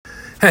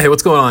Hey,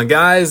 what's going on,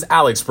 guys?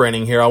 Alex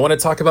Branning here. I want to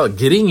talk about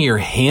getting your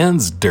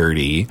hands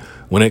dirty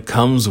when it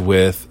comes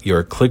with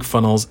your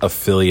ClickFunnels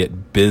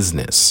affiliate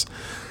business.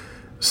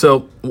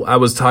 So I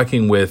was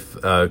talking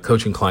with a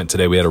coaching client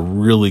today. We had a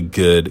really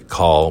good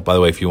call. By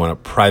the way, if you want a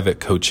private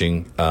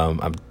coaching,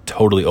 I'm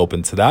totally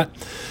open to that.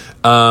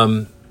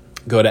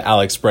 Go to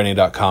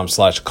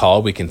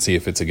alexbranning.com/call. We can see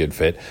if it's a good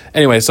fit.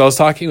 Anyway, so I was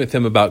talking with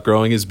him about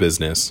growing his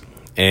business,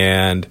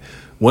 and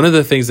one of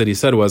the things that he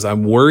said was,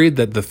 I'm worried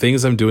that the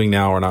things I'm doing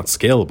now are not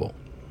scalable.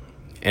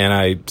 And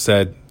I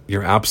said,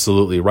 you're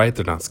absolutely right,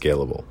 they're not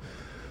scalable.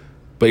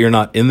 But you're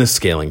not in the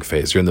scaling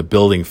phase, you're in the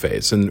building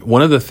phase. And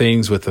one of the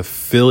things with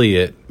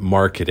affiliate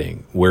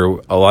marketing, where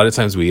a lot of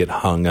times we get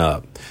hung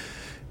up,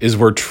 is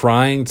we're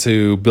trying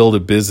to build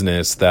a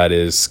business that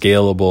is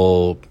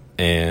scalable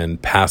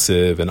and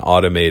passive and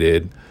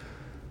automated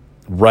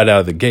right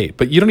out of the gate.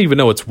 But you don't even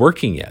know it's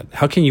working yet.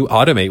 How can you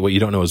automate what you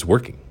don't know is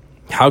working?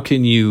 How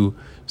can you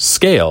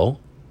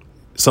scale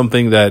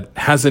something that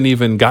hasn't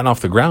even gotten off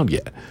the ground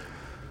yet?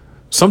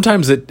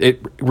 Sometimes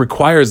it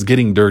requires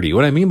getting dirty.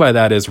 What I mean by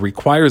that is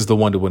requires the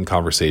one-to-one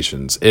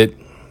conversations. It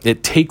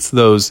takes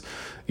those,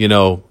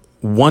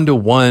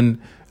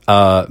 one-to-one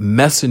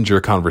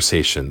messenger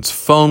conversations,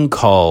 phone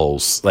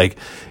calls. Like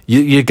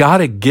you got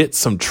to get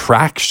some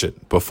traction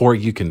before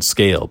you can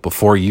scale,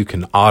 before you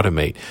can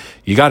automate.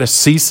 You got to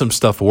see some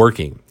stuff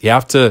working. You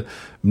have to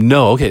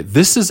know, okay,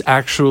 this is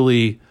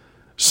actually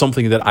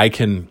something that I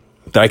can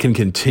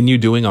continue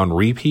doing on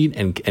repeat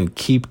and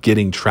keep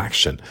getting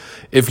traction.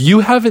 If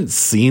you haven't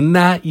seen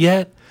that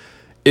yet,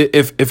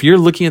 if you're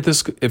looking at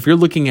this, if you're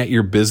looking at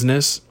your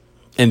business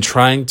and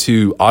trying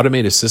to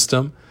automate a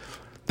system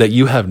that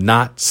you have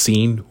not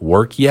seen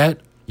work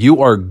yet,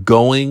 you are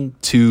going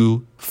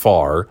too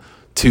far,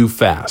 too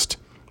fast.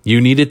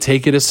 You need to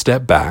take it a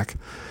step back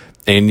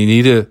and you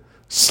need to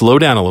slow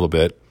down a little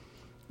bit,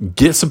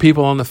 get some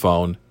people on the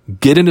phone,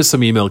 get into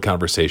some email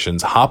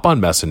conversations, hop on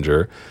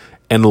Messenger,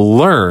 and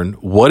learn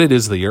what it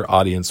is that your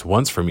audience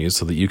wants from you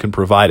so that you can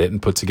provide it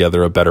and put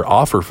together a better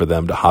offer for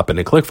them to hop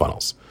into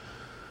ClickFunnels.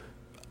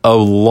 A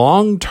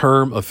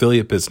long-term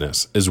affiliate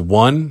business is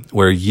one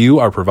where you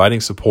are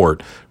providing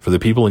support for the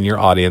people in your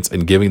audience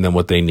and giving them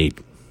what they need.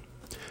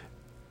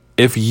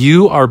 If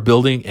you are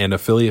building an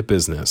affiliate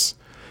business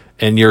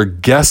and you're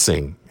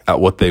guessing at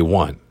what they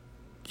want,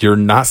 you're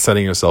not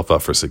setting yourself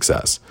up for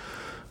success.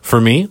 For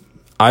me,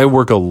 I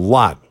work a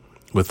lot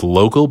with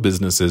local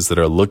businesses that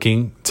are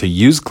looking to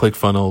use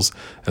ClickFunnels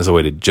as a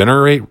way to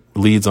generate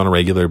leads on a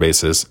regular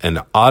basis and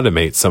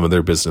automate some of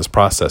their business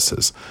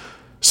processes.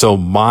 So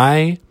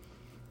my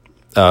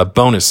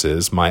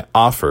bonuses, my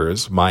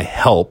offers, my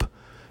help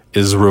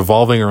is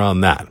revolving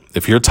around that.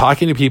 If you're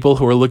talking to people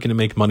who are looking to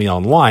make money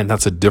online,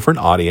 that's a different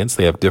audience.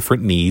 They have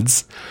different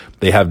needs.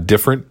 They have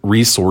different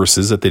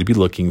resources that they'd be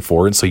looking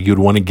for. And so you'd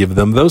want to give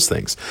them those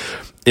things.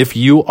 If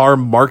you are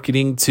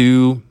marketing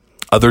to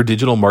other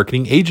digital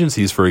marketing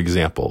agencies, for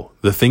example,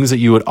 the things that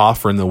you would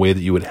offer and the way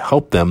that you would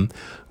help them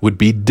would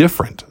be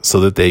different so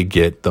that they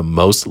get the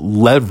most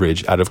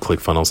leverage out of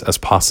ClickFunnels as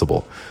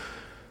possible.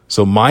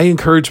 So my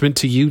encouragement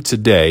to you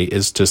today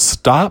is to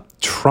stop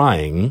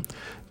trying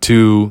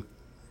to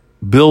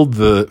build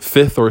the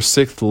 5th or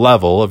 6th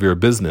level of your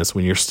business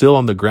when you're still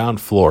on the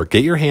ground floor.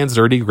 Get your hands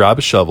dirty, grab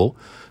a shovel,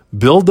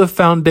 build the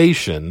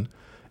foundation,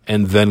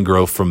 and then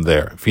grow from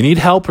there. If you need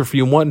help, or if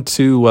you want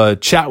to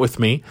chat with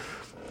me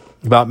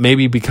about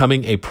maybe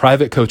becoming a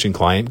private coaching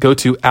client, go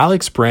to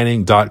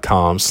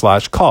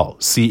alexbranning.com/call,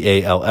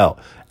 CALL,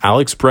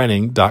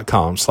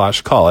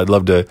 alexbranning.com/call. I'd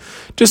love to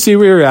just see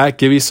where you're at,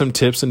 give you some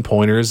tips and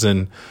pointers.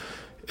 And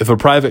if a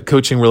private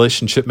coaching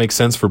relationship makes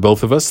sense for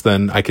both of us,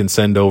 then I can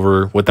send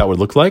over what that would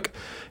look like.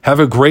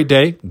 Have a great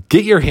day.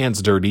 Get your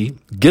hands dirty,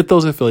 get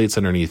those affiliates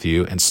underneath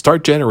you, and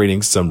start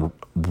generating some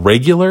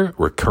regular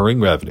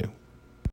recurring revenue.